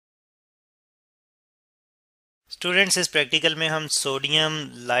Students, इस practical में हम सोडियम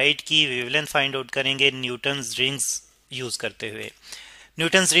लाइट की वेवलेंथ फाइंड आउट करेंगे न्यूटन्स रिंग्स यूज़ करते हुए।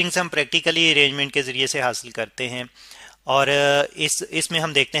 न्यूटन्स रिंग्स हम प्रैक्टिकली अरेंजमेंट के ज़रिए से हासिल करते हैं और इसमें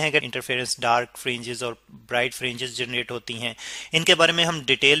हम देखते हैं कि इंटरफेरेंस डार्क फ्रिंजेस और ब्राइट फ्रिंजेस जनरेट होती हैं। इनके बारे में हम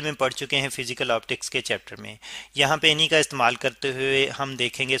डिटेल में पढ़ चुके हैं फिजिकल ऑप्टिक्स के चैप्टर में। यहाँ पे इन्हीं का इस्तेमाल करते हुए हम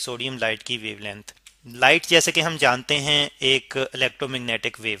देखेंगे सोडियम लाइट की वेवलेंथ। लाइट, जैसे कि हम जानते हैं, एक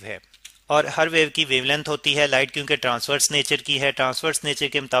इलेक्ट्रोमैग्नेटिक वेव है और हर वेव की वेवलेंथ होती है। लाइट क्योंकि ट्रांसवर्स नेचर की है, ट्रांसवर्स नेचर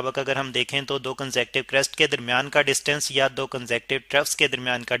के मुताबिक अगर हम देखें तो दो कंसेक्टिव क्रेस्ट के दरमियान का डिस्टेंस या दो कंसेक्टिव ट्रफ्स के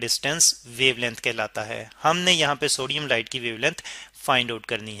दरमियान का डिस्टेंस वेवलेंथ कहलाता है। हमने यहाँ पे सोडियम लाइट की वेवलेंथ फाइंड आउट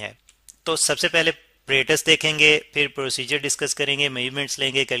करनी है। तो सबसे पहले अपरेटस देखेंगे, फिर प्रोसीजर डिस्कस करेंगे, मेजरमेंट्स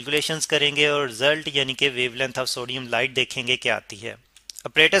लेंगे, कैलकुलेशंस करेंगे और रिजल्ट यानी कि वेवलेंथ ऑफ सोडियम लाइट देखेंगे क्या आती है।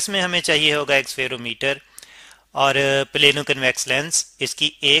 अपरेटस में हमें चाहिए होगा एक स्फेरोमीटर और प्लेनो कन्वेक्स लेंस।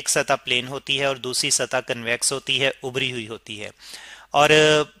 इसकी एक सतह प्लेन होती है और दूसरी सतह कन्वेक्स होती है, उभरी हुई होती है। और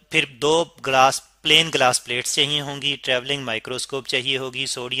फिर दो प्लेन ग्लास प्लेट्स चाहिए होंगी, ट्रैवलिंग माइक्रोस्कोप चाहिए होगी,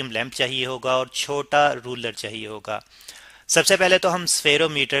 सोडियम लैंप चाहिए होगा और छोटा रूलर चाहिए होगा। सबसे पहले तो हम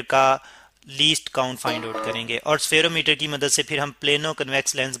स्फेरोमीटर का लीस्ट काउंट फाइंड आउट करेंगे और स्फेरोमीटर की मदद से फिर हम प्लेनो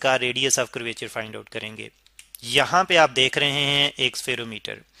कन्वेक्स लेंस का radius of curvature find out करेंगे। यहाँ पे आप देख रहे हैं एक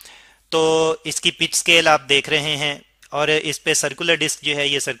स्फेरोमीटर, तो इसकी पिच स्केल आप देख रहे हैं और इस पे सर्कुलर डिस्क जो है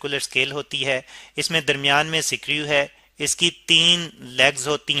ये सर्कुलर स्केल होती है। इसमें दरमियान में स्क्रू है, इसकी 3 लेग्स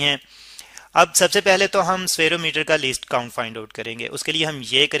होती हैं। अब सबसे पहले तो हम स्फेरोमीटर का लीस्ट काउंट फाइंड आउट करेंगे। उसके लिए हम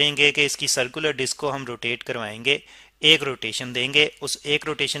ये करेंगे कि इसकी सर्कुलर डिस्क को हम रोटेट करवाएंगे, एक रोटेशन देंगे। उस एक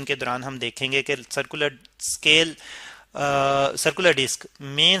रोटेशन के दौरान हम देखेंगे कि सर्कुलर डिस्क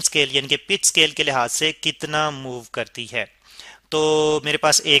मेन स्केल यानी कि पिच स्केल के लिहाज से कितना मूव करती है। तो मेरे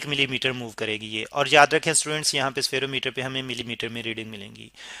पास 1 मिलीमीटर मूव करेगी ये। और याद रखें स्टूडेंट्स, यहाँ पे स्फेरोमीटर पे हमें मिलीमीटर में रीडिंग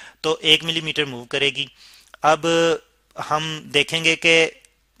मिलेंगी, तो 1 मिलीमीटर मूव करेगी। अब हम देखेंगे कि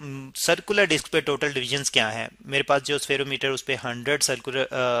सर्कुलर डिस्क पे टोटल डिविजन्स क्या हैं। मेरे पास जो स्फेरोमीटर उस पे 100 सर्कुलर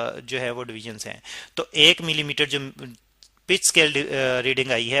जो है वो डिविजन्स हैं। तो 1 मिलीमीटर जो पिच स्केल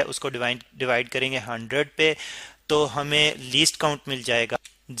रीडिंग आई है उसको डिवाइड करेंगे 100 पे, तो हमें लीस्ट काउंट मिल जाएगा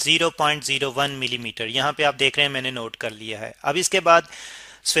 0.01 मिलीमीटर। यहाँ पे आप देख रहे हैं मैंने नोट कर लिया है। अब इसके बाद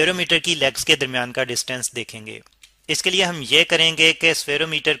स्फेरोमीटर की लेग्स के दरमियान का डिस्टेंस देखेंगे। इसके लिए हम ये करेंगे कि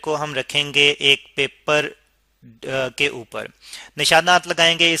स्फेरोमीटर को हम रखेंगे एक पेपर के ऊपर, निशानात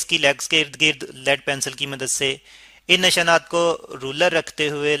लगाएंगे इसकी लेग्स के इर्द गिर्द लेड पेंसिल की मदद से। इन निशानात को रूलर रखते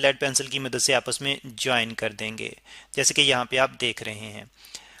हुए लेड पेंसिल की मदद से आपस में ज्वाइन कर देंगे, जैसे कि यहाँ पे आप देख रहे हैं।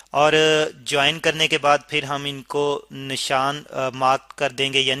 और ज्वाइन करने के बाद फिर हम इनको निशान मार्क कर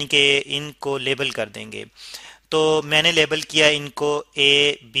देंगे, यानी कि इनको लेबल कर देंगे। तो मैंने लेबल किया इनको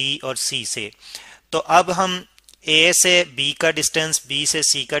ए, बी और सी से। तो अब हम ए से बी का डिस्टेंस, बी से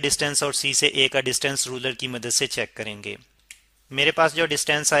सी का डिस्टेंस और सी से ए का डिस्टेंस रूलर की मदद से चेक करेंगे। मेरे पास जो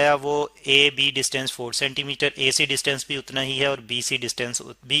डिस्टेंस आया वो A B distance 4 centimetre, A C distance भी उतना ही है और बी सी डिस्टेंस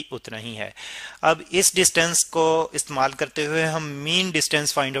भी उतना ही है। अब इस डिस्टेंस को इस्तेमाल करते हुए हम मीन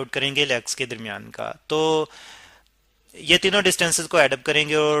डिस्टेंस फाइंड आउट करेंगे लेग्स के दरमियान का। तो ये तीनों डिस्टेंसेस को एडअप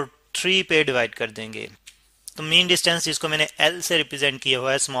करेंगे और 3 पे डिवाइड कर देंगे। तो मीन डिस्टेंस, जिसको मैंने एल से रिप्रेजेंट किया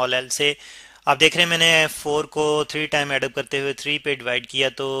हुआ है, स्मॉल एल से, आप देख रहे हैं मैंने 4 को 3 टाइम एडअप करते हुए 3 पे डिवाइड किया,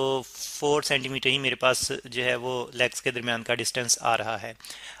 तो 4 सेंटीमीटर ही मेरे पास जो है वो लेग्स के दरमियान का डिस्टेंस आ रहा है।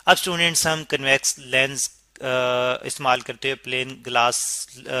 अब स्टूडेंट्स, हम कन्वेक्स लेंस इस्तेमाल करते हुए, प्लेन ग्लास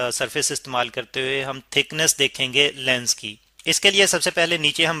सरफेस इस्तेमाल करते हुए हम थिकनेस देखेंगे लेंस की। इसके लिए सबसे पहले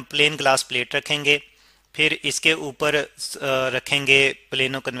नीचे हम प्लेन ग्लास प्लेट रखेंगे, फिर इसके ऊपर रखेंगे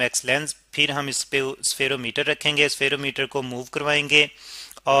प्लेनो कन्वेक्स लेंस, फिर हम इस पे स्फेरोमीटर रखेंगे। स्फेरोमीटर को मूव करवाएंगे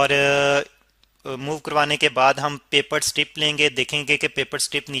और मूव करवाने के बाद हम पेपर स्ट्रिप लेंगे, देखेंगे कि पेपर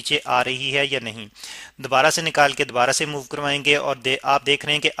स्ट्रिप नीचे आ रही है या नहीं। दोबारा से निकाल के दोबारा से मूव करवाएंगे और आप देख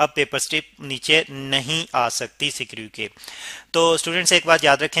रहे हैं कि अब पेपर स्ट्रिप नीचे नहीं आ सकती स्क्रू के। तो स्टूडेंट्स, एक बात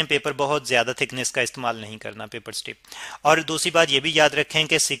याद रखें, पेपर बहुत ज़्यादा थिकनेस का इस्तेमाल नहीं करना पेपर स्ट्रिप। और दूसरी बात ये भी याद रखें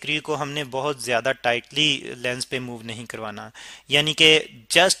कि स्क्रू को हमने बहुत ज़्यादा टाइटली लेंस पे मूव नहीं करवाना, यानी कि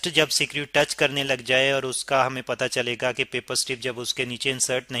जस्ट जब स्क्रू टच करने लग जाए और उसका हमें पता चलेगा कि पेपर स्ट्रिप जब उसके नीचे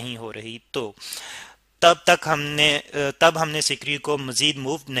इंसर्ट नहीं हो रही, तो तब हमने स्क्रू को मजीद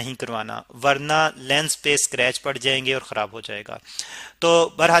मूव नहीं करवाना, वरना लेंस पे स्क्रैच पड़ जाएंगे और ख़राब हो जाएगा। तो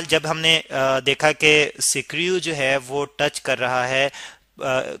बहरहाल जब हमने देखा कि स्क्रू जो है वो टच कर रहा है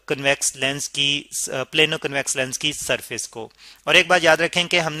कन्वेक्स लेंस की, प्लेनो कन्वेक्स लेंस की सरफेस को, और एक बात याद रखें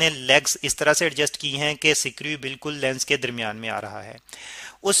कि हमने लेग्स इस तरह से एडजस्ट की हैं कि स्क्रू बिल्कुल लेंस के दरमियान में आ रहा है,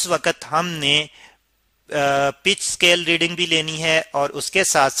 उस वक़्त हमने पिच स्केल रीडिंग भी लेनी है और उसके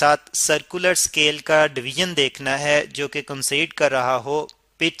साथ साथ सर्कुलर स्केल का डिवीजन देखना है जो कि कंसीड कर रहा हो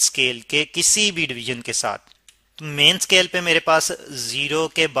पिच स्केल के किसी भी डिवीजन के साथ। मेन स्केल पे मेरे पास जीरो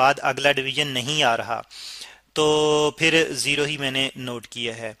के बाद अगला डिवीजन नहीं आ रहा, तो फिर जीरो ही मैंने नोट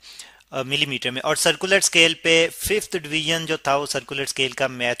किया है मिलीमीटर में। और सर्कुलर स्केल पे फिफ्थ डिवीजन जो था वो सर्कुलर स्केल का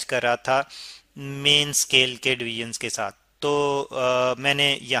मैच कर रहा था मेन स्केल के डिवीजन्स के साथ, तो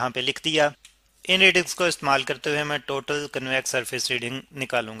मैंने यहाँ पे लिख दिया। इन रीडिंग्स को इस्तेमाल करते हुए मैं टोटल कन्वेक्स सरफेस रीडिंग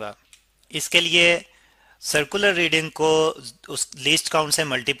निकालूंगा। इसके लिए सर्कुलर रीडिंग को उस लीस्ट काउंट से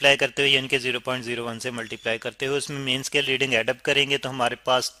मल्टीप्लाई करते हुए यानी कि 0.01 से मल्टीप्लाई करते हुए उसमें मेन स्केल रीडिंग एडअप करेंगे तो हमारे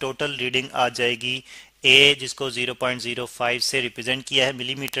पास टोटल रीडिंग आ जाएगी ए, जिसको 0.05 से रिप्रेजेंट किया है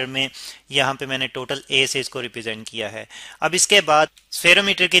मिलीमीटर में। यहाँ पे मैंने टोटल ए से इसको रिप्रेजेंट किया है। अब इसके बाद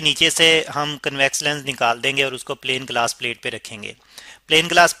स्फेरोमीटर के नीचे से हम कन्वेक्स लेंस निकाल देंगे और उसको प्लेन ग्लास प्लेट पे रखेंगे। प्लेन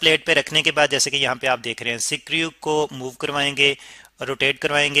ग्लास प्लेट पे रखने के बाद जैसे कि यहाँ पे आप देख रहे हैं स्क्रू को मूव करवाएंगे, रोटेट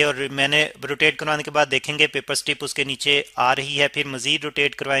करवाएंगे, और मैंने रोटेट करवाने के बाद देखेंगे पेपर स्ट्रिप उसके नीचे आ रही है, फिर मजीद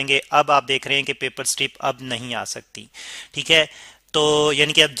रोटेट करवाएंगे। अब आप देख रहे हैं कि पेपर स्ट्रिप अब नहीं आ सकती, ठीक है। तो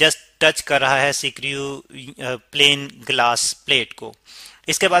यानी कि अब जस्ट टच कर रहा है स्क्रू प्लेन ग्लास प्लेट को।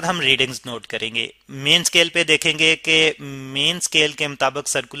 इसके बाद हम रीडिंग्स नोट करेंगे। मेन स्केल पे देखेंगे कि मेन स्केल के मुताबिक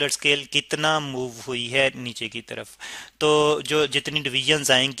सर्कुलर स्केल कितना मूव हुई है नीचे की तरफ, तो जो जितनी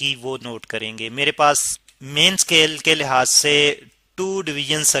डिवीजन्स आएंगी वो नोट करेंगे। मेरे पास मेन स्केल के लिहाज से 2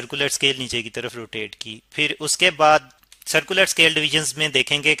 डिवीजन सर्कुलर स्केल नीचे की तरफ रोटेट की। फिर उसके बाद सर्कुलर स्केल डिवीजन्स में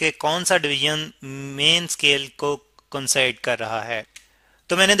देखेंगे कि कौन सा डिवीजन मेन स्केल को कोइंसाइड कर रहा है।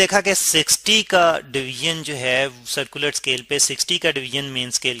 तो मैंने देखा कि 60 का डिवीजन जो है सर्कुलर स्केल पे 60 का डिवीजन मेन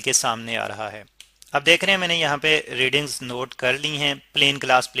स्केल के सामने आ रहा है। अब देख रहे हैं मैंने यहाँ पे रीडिंग्स नोट कर ली हैं प्लेन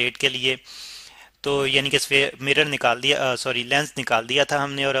ग्लास प्लेट के लिए। तो यानी कि मिरर निकाल दिया, सॉरी लेंस निकाल दिया था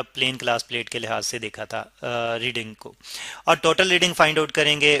हमने, और अब प्लेन ग्लास प्लेट के लिहाज से देखा था रीडिंग को। और टोटल रीडिंग फाइंड आउट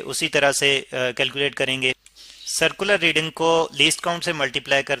करेंगे, उसी तरह से कैलकुलेट करेंगे। सर्कुलर रीडिंग को लीस्ट काउंट से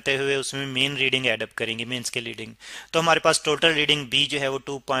मल्टीप्लाई करते हुए उसमें मेन रीडिंग एडअप करेंगे, मेन स्केल रीडिंग। तो हमारे पास टोटल रीडिंग बी जो है वो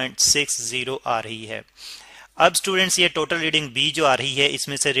 2.60 आ रही है। अब स्टूडेंट्स ये टोटल रीडिंग बी जो आ रही है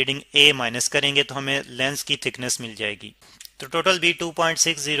इसमें से रीडिंग ए माइनस करेंगे तो हमें लेंस की थिकनेस मिल जाएगी। तो टोटल बी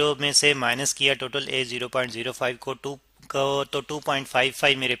 2.60 में से माइनस किया टोटल ए 0.05 को 2 को, तो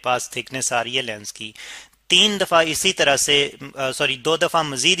 2.55 मेरे पास थिकनेस आ रही है लेंस की। 3 दफ़ा इसी तरह से, सॉरी 2 दफ़ा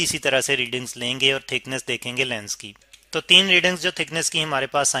मजीद इसी तरह से रीडिंग्स लेंगे और थिकनेस देखेंगे लेंस की। तो 3 रीडिंग्स जो थिकनेस की हमारे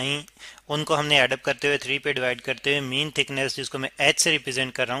पास आई उनको हमने एडअप करते हुए 3 पे डिवाइड करते हुए मीन थिकनेस जिसको मैं एच से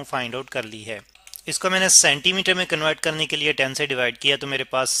रिप्रेजेंट कर रहा हूँ फाइंड आउट कर ली है। इसको मैंने सेंटीमीटर में कन्वर्ट करने के लिए 10 से डिवाइड किया तो मेरे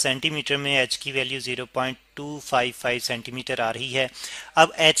पास सेंटीमीटर में एच की वैल्यू 0.255 सेंटीमीटर आ रही है।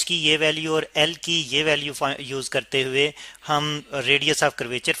 अब एच की ये वैल्यू और एल की ये वैल्यू यूज़ करते हुए हम radius of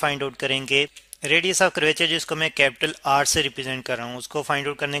curvature find out करेंगे। रेडियस ऑफ कर्वेचर जिसको मैं कैपिटल आर से रिप्रेजेंट कर रहा हूँ उसको फाइंड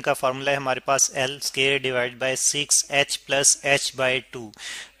आउट करने का फॉर्मूला है हमारे पास L square divide by 6h plus h bye 2।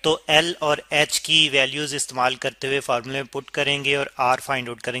 तो एल और एच की वैल्यूज इस्तेमाल करते हुए फार्मूले में पुट करेंगे और आर फाइंड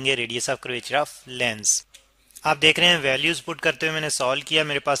आउट करेंगे radius of curvature of lens. आप देख रहे हैं वैल्यूज पुट करते हुए मैंने सॉल्व किया,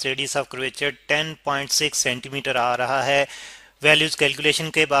 मेरे पास रेडियस ऑफ कर्वेचर 10.6 सेंटीमीटर आ रहा है वैल्यूज कैलकुलेशन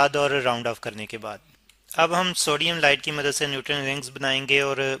के बाद और राउंड ऑफ करने के बाद। अब हम सोडियम लाइट की मदद से न्यूट्रॉन रिंग्स बनाएंगे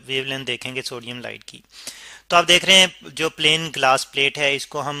और वेवलेंथ देखेंगे सोडियम लाइट की। तो आप देख रहे हैं जो प्लेन ग्लास प्लेट है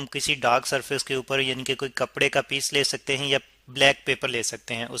इसको हम किसी डार्क सरफेस के ऊपर यानी कि कोई कपड़े का पीस ले सकते हैं या ब्लैक पेपर ले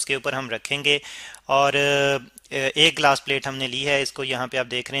सकते हैं, उसके ऊपर हम रखेंगे। और एक ग्लास प्लेट हमने ली है, इसको यहाँ पे आप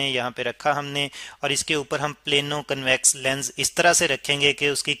देख रहे हैं यहाँ पे रखा हमने, और इसके ऊपर हम प्लेनो कन्वेक्स लेंस इस तरह से रखेंगे कि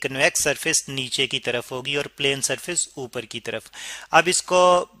उसकी कन्वेक्स सरफेस नीचे की तरफ होगी और प्लेन सरफेस ऊपर की तरफ। अब इसको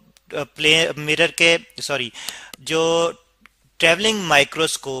मिरर के जो ट्रेवलिंग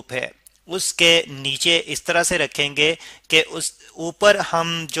माइक्रोस्कोप है उसके नीचे इस तरह से रखेंगे कि उस ऊपर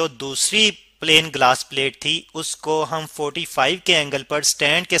हम जो दूसरी प्लेन ग्लास प्लेट थी उसको हम 45 के एंगल पर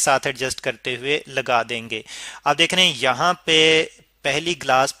स्टैंड के साथ एडजस्ट करते हुए लगा देंगे। आप देख रहे हैं यहाँ पे पहली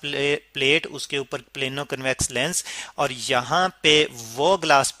ग्लास प्लेट उसके ऊपर प्लेनो कन्वेक्स लेंस और यहाँ पे वो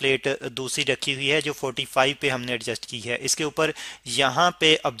ग्लास प्लेट दूसरी रखी हुई है जो 45 पे हमने एडजस्ट की है। इसके ऊपर यहाँ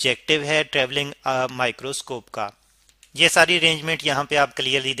पे ऑब्जेक्टिव है ट्रेवलिंग माइक्रोस्कोप का। ये सारी अरेंजमेंट यहाँ पे आप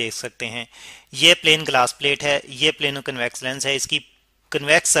क्लियरली देख सकते हैं। ये प्लेन ग्लास प्लेट है, ये प्लेनो कन्वेक्स लेंस है, इसकी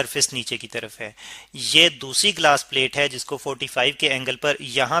कन्वेक्स सरफेस नीचे की तरफ है। ये दूसरी ग्लास प्लेट है जिसको 45 के एंगल पर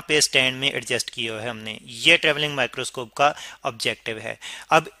यहाँ पे स्टैंड में एडजस्ट किया है हमने। ये ट्रेवलिंग माइक्रोस्कोप का ऑब्जेक्टिव है।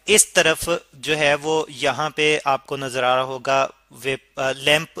 अब इस तरफ जो है वो यहाँ पे आपको नजर आ रहा होगा वे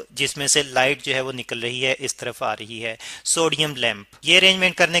लैंप जिसमें से लाइट जो है वो निकल रही है, इस तरफ आ रही है सोडियम लैंप। ये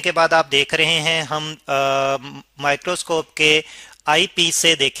अरेंजमेंट करने के बाद आप देख रहे हैं हम माइक्रोस्कोप के आई पीस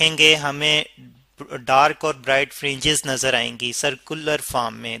से देखेंगे हमें डार्क और ब्राइट फ्रिंजेस नजर आएंगी सर्कुलर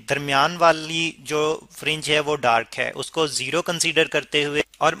फॉर्म में। दरमियान वाली जो फ्रिंज है वो डार्क है, उसको जीरो कंसीडर करते हुए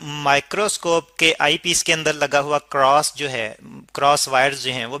और माइक्रोस्कोप के आई पीस के अंदर लगा हुआ क्रॉस जो है, क्रॉस वायर्स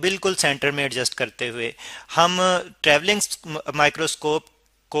जो हैं वो बिल्कुल सेंटर में एडजस्ट करते हुए हम ट्रेवलिंग माइक्रोस्कोप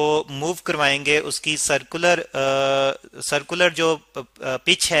को मूव करवाएंगे। उसकी सर्कुलर जो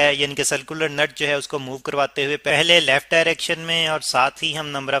पिच है यानी कि सर्कुलर नट जो है उसको मूव करवाते हुए पहले लेफ्ट डायरेक्शन में, और साथ ही हम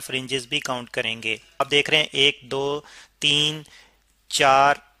नंबर ऑफ फ्रिंजेस भी काउंट करेंगे। आप देख रहे हैं 1 2 3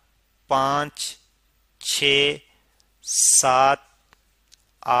 4 5 6 7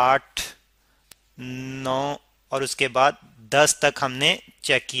 8 9 और उसके बाद 10 तक हमने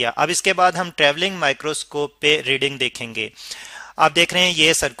चेक किया। अब इसके बाद हम ट्रेवलिंग माइक्रोस्कोप पे रीडिंग देखेंगे। आप देख रहे हैं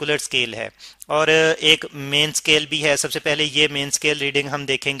ये सर्कुलर स्केल है और एक मेन स्केल भी है। सबसे पहले ये मेन स्केल रीडिंग हम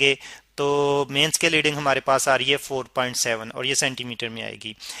देखेंगे। तो मेन स्केल रीडिंग हमारे पास आ रही है 4.7 और ये सेंटीमीटर में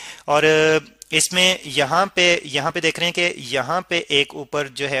आएगी। और इसमें यहाँ पे देख रहे हैं कि यहाँ पे एक ऊपर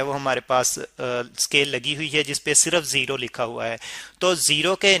जो है वो हमारे पास स्केल लगी हुई है जिसपे सिर्फ जीरो लिखा हुआ है। तो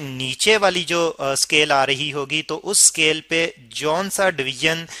जीरो के नीचे वाली जो स्केल आ रही होगी तो उस स्केल पे जौन सा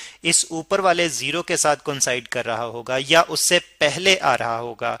डिवीजन इस ऊपर वाले जीरो के साथ कोइंसाइड कर रहा होगा या उससे पहले आ रहा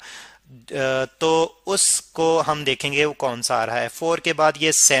होगा, तो उसको हम देखेंगे वो कौन सा आ रहा है। 4 के बाद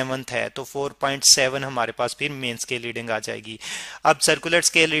ये 7th है तो 4.7 हमारे पास फिर मेन स्केल रीडिंग आ जाएगी। अब सर्कुलर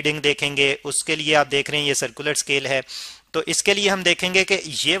स्केल रीडिंग देखेंगे, उसके लिए आप देख रहे हैं ये सर्कुलर स्केल है। तो इसके लिए हम देखेंगे कि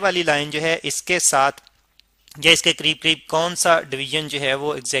ये वाली लाइन जो है इसके साथ या इसके करीब करीब कौन सा डिवीजन जो है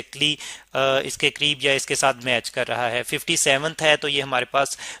वो एग्जैक्टली इसके करीब या इसके साथ मैच कर रहा है। 57th है तो ये हमारे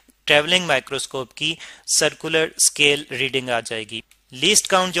पास ट्रेवलिंग माइक्रोस्कोप की सर्कुलर स्केल रीडिंग आ जाएगी। लीस्ट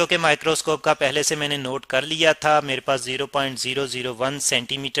काउंट जो कि माइक्रोस्कोप का पहले से मैंने नोट कर लिया था, मेरे पास 0.001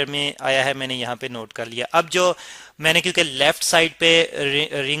 सेंटीमीटर में आया है, मैंने यहाँ पे नोट कर लिया। अब जो मैंने क्योंकि लेफ्ट साइड पे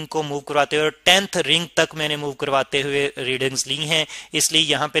रिंग को मूव करवाते हुए और 10th रिंग तक मैंने मूव करवाते हुए रीडिंग्स ली हैं, इसलिए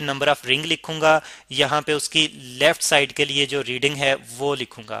यहाँ पे नंबर ऑफ रिंग लिखूंगा, यहाँ पे उसकी लेफ्ट साइड के लिए जो रीडिंग है वो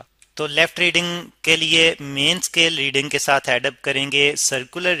लिखूंगा। तो लेफ्ट रीडिंग के लिए मेन स्केल रीडिंग के साथ एडअप करेंगे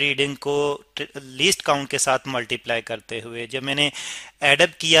सर्कुलर रीडिंग को लीस्ट काउंट के साथ मल्टीप्लाई करते हुए। जब मैंने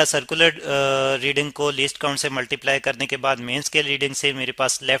एडअप किया सर्कुलर रीडिंग को लीस्ट काउंट से मल्टीप्लाई करने के बाद मेन स्केल रीडिंग से मेरे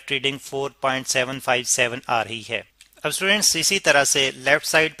पास लेफ्ट रीडिंग 4.757 आ रही है। अब स्टूडेंट्स इसी तरह से लेफ्ट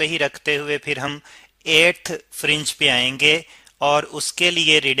साइड पे ही रखते हुए फिर हम 8th फ्रिंज पे आएंगे और उसके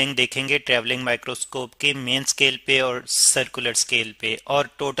लिए रीडिंग देखेंगे ट्रेवलिंग माइक्रोस्कोप के मेन स्केल पे और सर्कुलर स्केल पे, और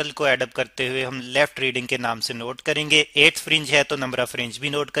टोटल को एडअप करते हुए हम लेफ्ट रीडिंग के नाम से नोट करेंगे। 8th फ्रिंज है तो नंबर ऑफ फ्रिंज भी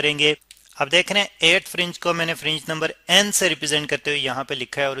नोट करेंगे। अब देख रहे हैं 8th फ्रिंज को मैंने फ्रिंज नंबर n से रिप्रेजेंट करते हुए यहाँ पे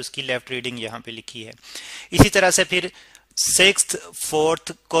लिखा है और उसकी लेफ्ट रीडिंग यहाँ पे लिखी है। इसी तरह से फिर 6th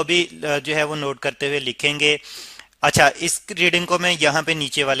 4th को भी जो है वो नोट करते हुए लिखेंगे। अच्छा, इस रीडिंग को मैं यहाँ पे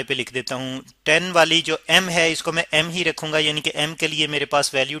नीचे वाले पे लिख देता हूँ। 10 वाली जो m है इसको मैं m ही रखूंगा, यानी कि m के लिए मेरे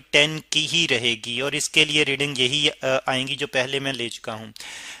पास वैल्यू 10 की ही रहेगी और इसके लिए रीडिंग यही आएंगी जो पहले मैं ले चुका हूँ।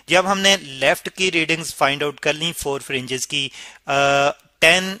 जब हमने लेफ्ट की रीडिंग्स फाइंड आउट कर ली 4 फ्रिंजेस की,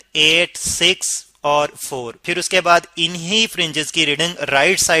 10 8 6 और 4, फिर उसके बाद इन्हीं फ्रिंजेस की रीडिंग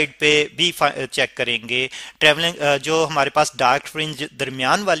राइट साइड पे भी चेक करेंगे। ट्रेवलिंग जो हमारे पास डार्क फ्रिंज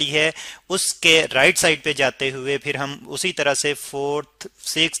दरमियान वाली है उसके राइट साइड पे जाते हुए फिर हम उसी तरह से 4th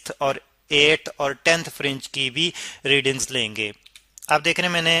 6th और 8th और 10th फ्रिंज की भी रीडिंग्स लेंगे। आप देख रहे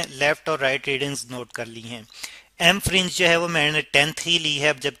हैं मैंने लेफ्ट और राइट रीडिंग्स नोट कर ली हैं। m फ्रिंज जो है वो मैंने 10th ही ली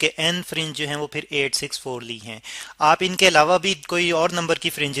है, जबकि n फ्रिंज जो है वो फिर 8 6 4 ली हैं। आप इनके अलावा भी कोई और नंबर की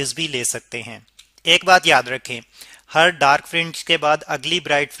फ्रिंजेस भी ले सकते हैं। एक बात याद रखें, हर डार्क फ्रिंज के बाद अगली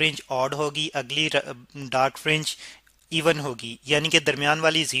ब्राइट फ्रिंज ऑड होगी, अगली डार्क फ्रिंज इवन होगी, यानी कि दरमियान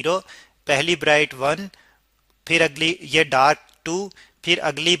वाली 0, पहली ब्राइट 1, फिर अगली ये डार्क 2, फिर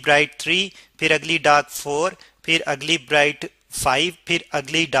अगली ब्राइट 3, फिर अगली डार्क 4, फिर अगली ब्राइट 5, फिर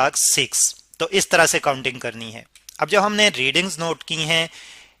अगली डार्क 6। तो इस तरह से काउंटिंग करनी है। अब जो हमने रीडिंग्स नोट की हैं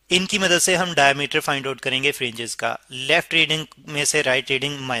इनकी मदद से हम डायमीटर फाइंड आउट करेंगे फ्रिंजेस का, लेफ्ट रीडिंग में से राइट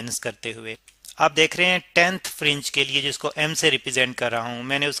रीडिंग माइनस करते हुए। आप देख रहे हैं 10th फ्रिंज के लिए जिसको m से रिप्रेजेंट कर रहा हूं,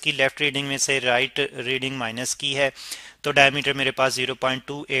 मैंने उसकी लेफ्ट रीडिंग में से राइट रीडिंग माइनस की है, तो डायमीटर मेरे पास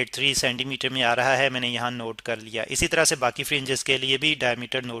 0.283 सेंटीमीटर में आ रहा है, मैंने यहाँ नोट कर लिया। इसी तरह से बाकी फ्रिंजेस के लिए भी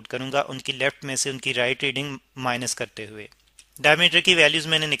डायमीटर नोट करूंगा, उनकी लेफ्ट में से उनकी राइट रीडिंग माइनस करते हुए। डायमीटर की वैल्यूज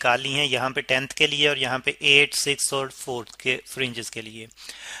मैंने निकाल ली हैं यहाँ पे 10th के लिए और यहाँ पे 8 6 और 4 के फ्रिंजेस के लिए।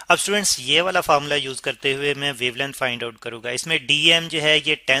 अब स्टूडेंट्स ये वाला फार्मूला यूज करते हुए मैं वेवलेंथ फाइंड आउट करूंगा। इसमें dm जो है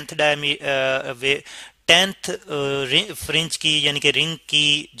ये 10th फ्रिंज की यानी कि रिंग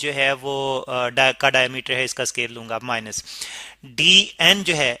की जो है वो का डायमीटर है, इसका स्केल लूंगा माइनस। dn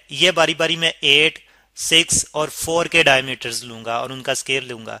जो है ये बारी बारी में 8 6 और 4 के डायमीटर्स लूंगा और उनका स्केल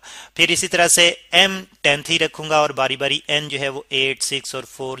लूंगा। फिर इसी तरह से m 10th ही रखूंगा और बारी बारी n जो है वो 8, 6 और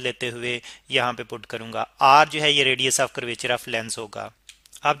 4 लेते हुए यहाँ पे पुट करूंगा। r जो है ये radius of curvature of lens होगा।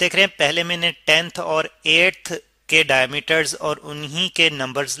 आप देख रहे हैं पहले मैंने 10th और 8th के डायमीटर्स और उन्हीं के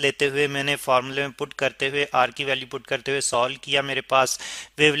नंबर्स लेते हुए मैंने फार्मूले में पुट करते हुए आर की वैल्यू पुट करते हुए सॉल्व किया। मेरे पास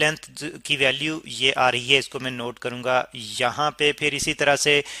वेवलेंथ की वैल्यू ये आ रही है, इसको मैं नोट करूंगा यहाँ पे। फिर इसी तरह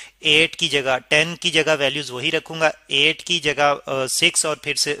से 8 की जगह 10 की जगह वैल्यूज वही रखूंगा, 8 की जगह 6 और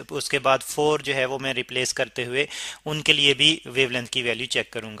फिर से उसके बाद 4 जो है वो मैं रिप्लेस करते हुए उनके लिए भी वेवलेंथ की वैल्यू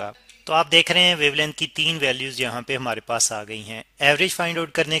चेक करूंगा। तो आप देख रहे हैं वेवलेंथ की 3 वैल्यूज यहाँ पे हमारे पास आ गई हैं। एवरेज फाइंड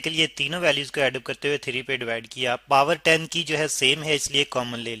आउट करने के लिए तीनों वैल्यूज को एड अप करते हुए 3 पे डिवाइड किया। पावर 10 की जो है सेम है इसलिए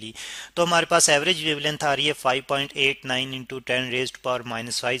कॉमन ले ली, तो हमारे पास एवरेज वेवलेंथ आ रही है 5.89 इंटू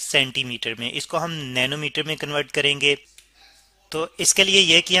 10⁻⁵ सेंटीमीटर में। इसको हम नैनोमीटर में कन्वर्ट करेंगे। तो इसके लिए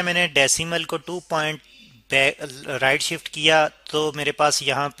ये किया मैंने, डेसिमल को 2 पॉइंट राइट शिफ्ट किया, तो मेरे पास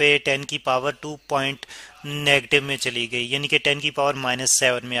यहाँ पे 10 की पावर 2 पॉइंट नेगेटिव में चली गई, यानी कि 10 की पावर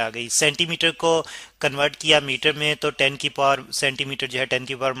 -7 में आ गई। सेंटीमीटर को कन्वर्ट किया मीटर में, तो 10 की पावर सेंटीमीटर जो है 10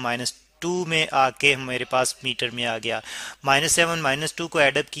 की पावर -2 में आके मेरे पास मीटर में आ गया। -7 -2 को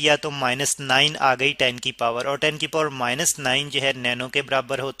एडअप किया तो -9 आ गई 10 की पावर, और 10 की पावर -9 जो है नैनो के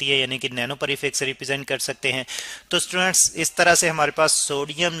बराबर होती है, यानी कि नैनो पर इफेक्ट रिप्रेजेंट कर सकते हैं। तो स्टूडेंट्स इस तरह से हमारे पास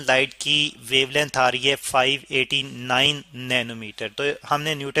सोडियम लाइट की वेवलेंथ आ रही है 589 नैनोमीटर। तो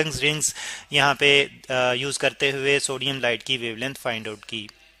हमने न्यूटन्स रिंग्स यहाँ पे यूज करते हुए सोडियम लाइट की वेवलेंथ फाइंड आउट की।